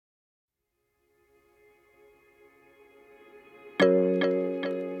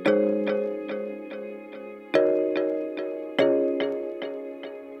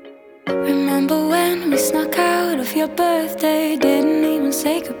snuck out of your birthday, didn't even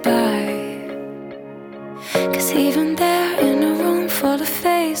say goodbye. 'Cause even there in a room full of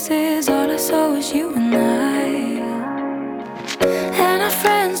faces, all I saw was you and I. And our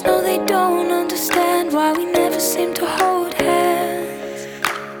friends know they don't understand why we never seem to hold hands.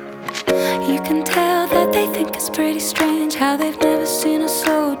 You can tell that they think it's pretty strange how they've never seen us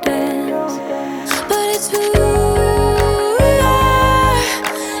slow dance. But it's who we are.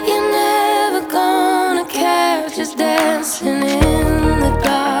 You're never gonna catch us dancing in the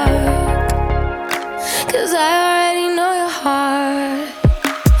dark. 'Cause I already know your heart.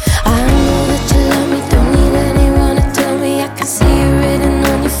 I know that you love me, don't need anyone to tell me. I can see it written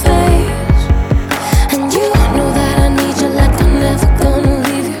on your face. And you know that I need you like I'm never gonna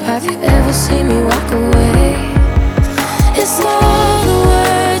leave you. Have you ever seen me walk away? It's all the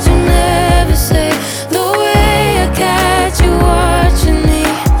words you never say, the way I catch you watching me.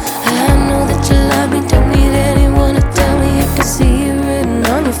 I know that you love me, don't need anyone to tell me. I can see it written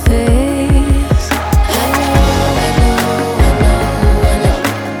on your face.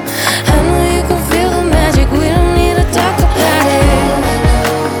 I know you can feel the magic, we don't need to talk about it.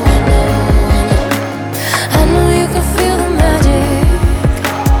 I know you can feel the magic.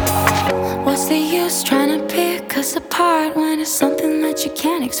 What's the use trying to pick us apart when it's something that you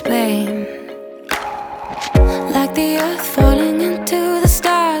can't explain? Like the earth falling into the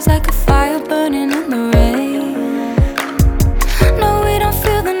stars, like a fire burning in the rain. No, we don't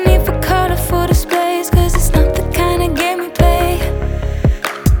feel the need for colorful displays, 'cause it's not the kind of game we play.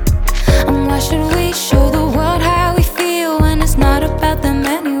 And why should we show the world how we feel when it's not about them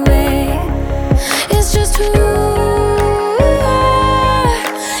anyway? It's just who we are.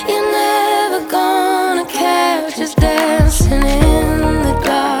 You're never gonna catch us dancing in the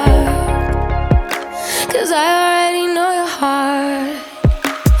dark. 'Cause I already know your heart.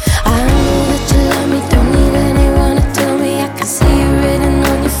 I know that you love me, don't need anyone to tell me. I can see it written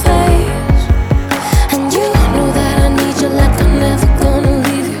on your face. And you know that I need you like I'm never gonna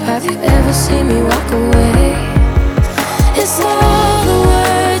leave you. Have you ever seen me walk away? It's all the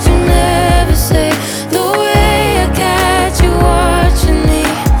words you never say, the way I catch you watching me.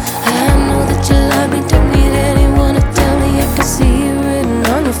 I know that you love me, don't need anyone to tell me. I can see it written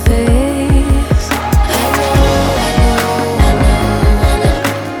on your face.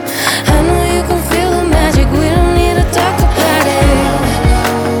 I know you can feel the magic, we don't need to talk about it.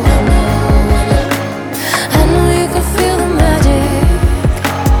 I know you can feel the magic.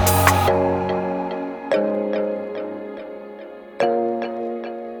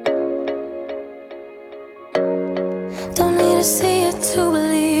 Don't need to see it to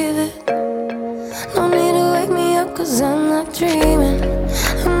believe it. No need to wake me up 'cause I'm not dreaming.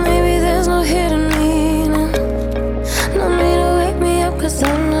 And maybe there's no hidden meaning. No need to wake me up 'cause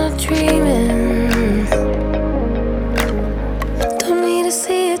I'm not dreaming. Don't need to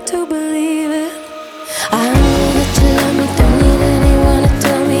see it to believe it. I